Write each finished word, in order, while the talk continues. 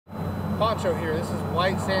Poncho here. This is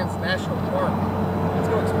White Sands National Park. Let's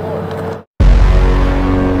go explore.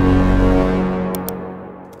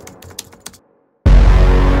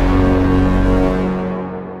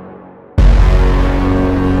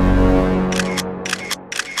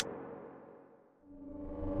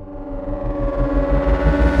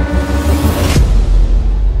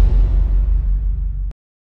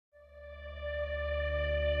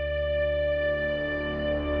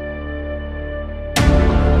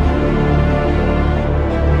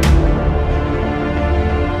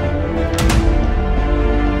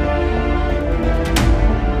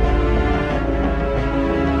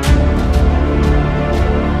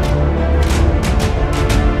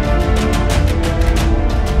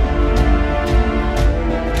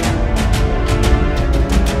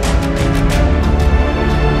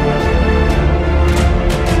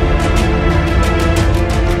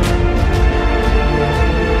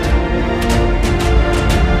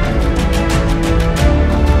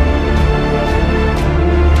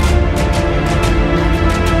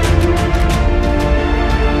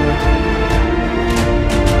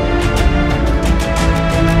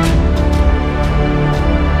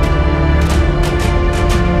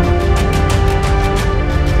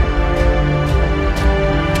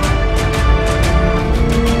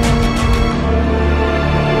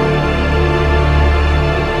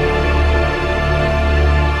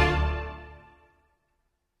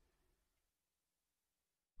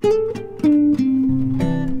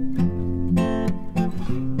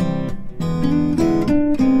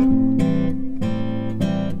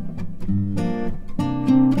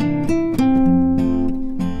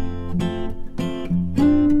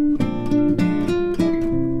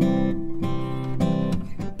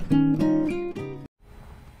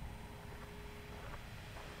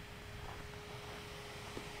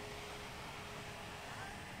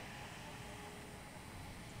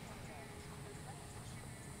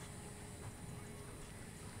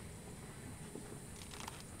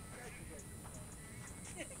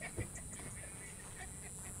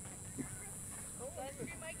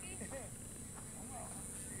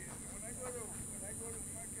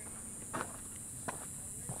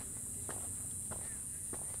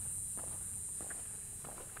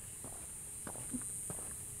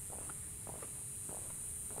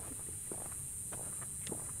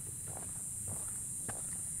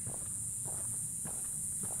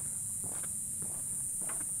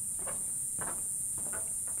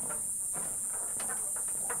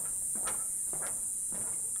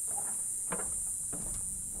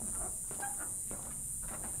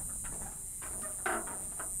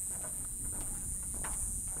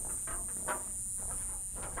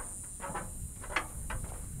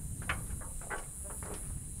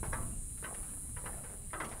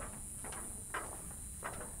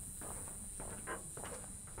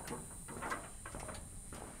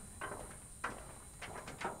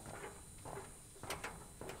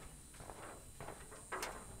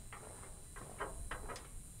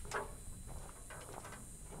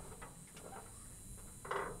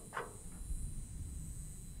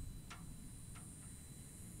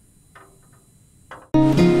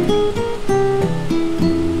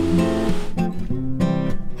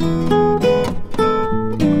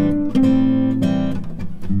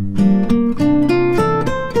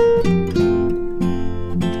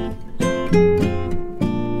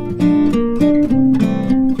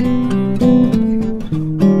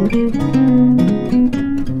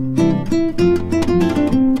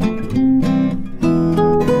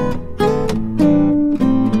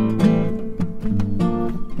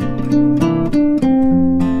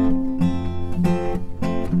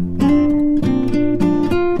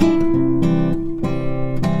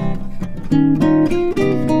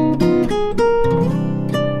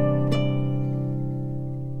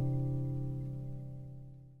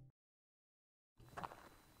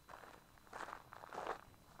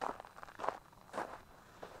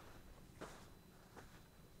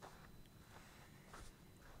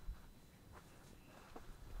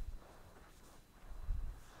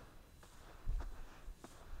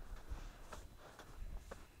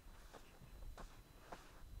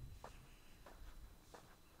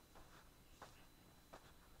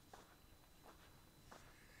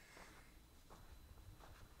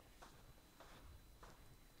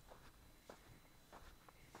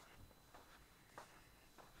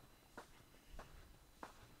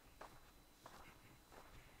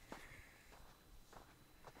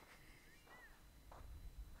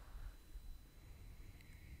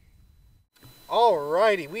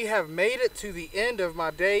 Alrighty, we have made it to the end of my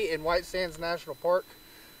day in White Sands National Park.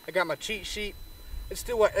 I got my cheat sheet. Let's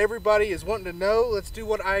do what everybody is wanting to know. Let's do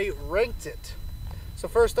what I ranked it. So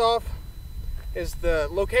first off, is the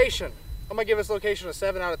location. I'm gonna give this location a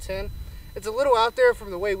 7 out of 10. It's a little out there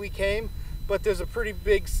from the way we came, but there's a pretty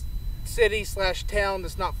big city slash town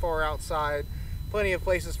that's not far outside. Plenty of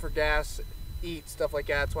places for gas, eat, stuff like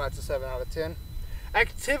that. That's why it's a 7 out of 10.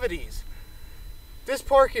 Activities. This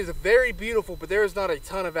park is very beautiful, but there is not a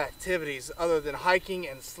ton of activities other than hiking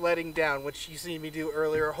and sledding down, which you seen me do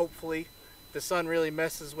earlier. Hopefully the sun really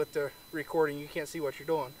messes with the recording. You can't see what you're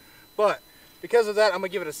doing. But because of that, I'm gonna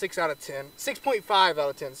give it a 6 out of 10. 6.5 out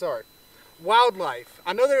of 10, sorry. Wildlife.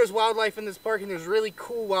 I know there's wildlife in this park, and there's really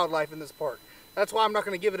cool wildlife in this park. That's why I'm not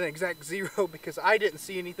gonna give it an exact 0, because I didn't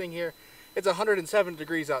see anything here. It's 107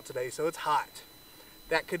 degrees out today, so it's hot.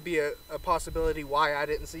 That could be a possibility why I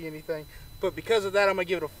didn't see anything. But because of that, I'm gonna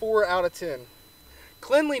give it a 4 out of 10.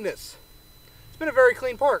 Cleanliness. It's been a very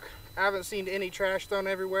clean park. I haven't seen any trash thrown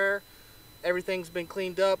everywhere. Everything's been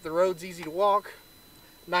cleaned up. The road's easy to walk.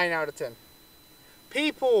 9 out of 10.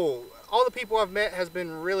 People. All the people I've met has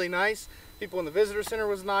been really nice. People in the visitor center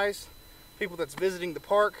was nice. People that's visiting the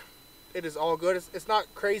park, it is all good. It's not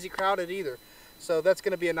crazy crowded either. So that's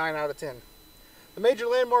going to be a 9 out of 10. The major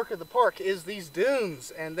landmark of the park is these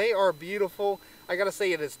dunes, and they are beautiful. I gotta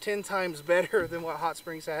say, it is 10 times better than what Hot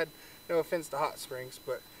Springs had. No offense to Hot Springs,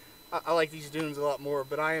 but I like these dunes a lot more.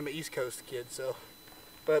 But I am an East Coast kid, so.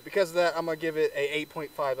 But because of that, I'm gonna give it a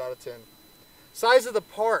 8.5 out of 10. Size of the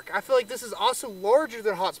park. I feel like this is also larger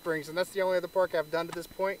than Hot Springs, and that's the only other park I've done to this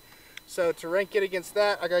point. So to rank it against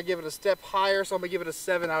that, I gotta give it a step higher, so I'm gonna give it a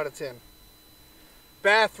 7 out of 10.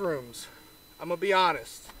 Bathrooms. I'm gonna be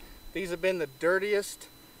honest. These have been the dirtiest,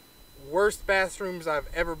 worst bathrooms I've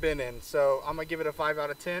ever been in. So I'm gonna give it a 5 out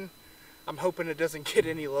of 10. I'm hoping it doesn't get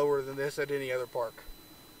any lower than this at any other park.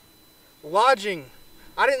 Lodging.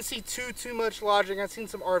 I didn't see too much lodging. I've seen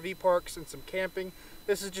some RV parks and some camping.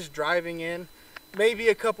 This is just driving in. Maybe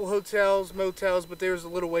a couple hotels, motels, but there's a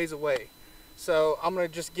little ways away. So I'm gonna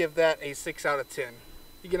just give that a 6 out of 10.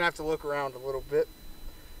 You're gonna have to look around a little bit.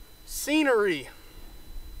 Scenery.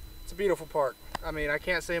 It's a beautiful park. I mean, I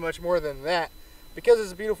can't say much more than that. Because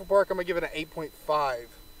it's a beautiful park, I'm gonna give it an 8.5.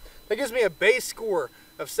 That gives me a base score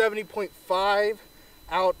of 70.5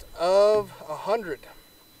 out of 100.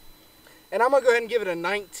 And I'm gonna go ahead and give it a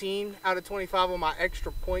 19 out of 25 on my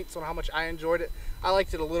extra points on how much I enjoyed it. I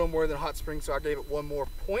liked it a little more than Hot Springs, so I gave it 1 more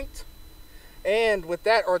point. And with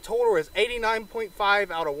that, our total is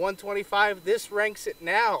 89.5 out of 125. This ranks it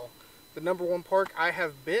now the #1 park I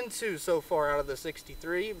have been to so far out of the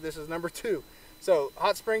 63. This is number 2. So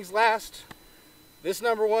Hot Springs last. This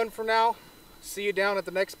 #1 for now. See you down at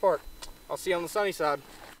the next park. I'll see you on the sunny side.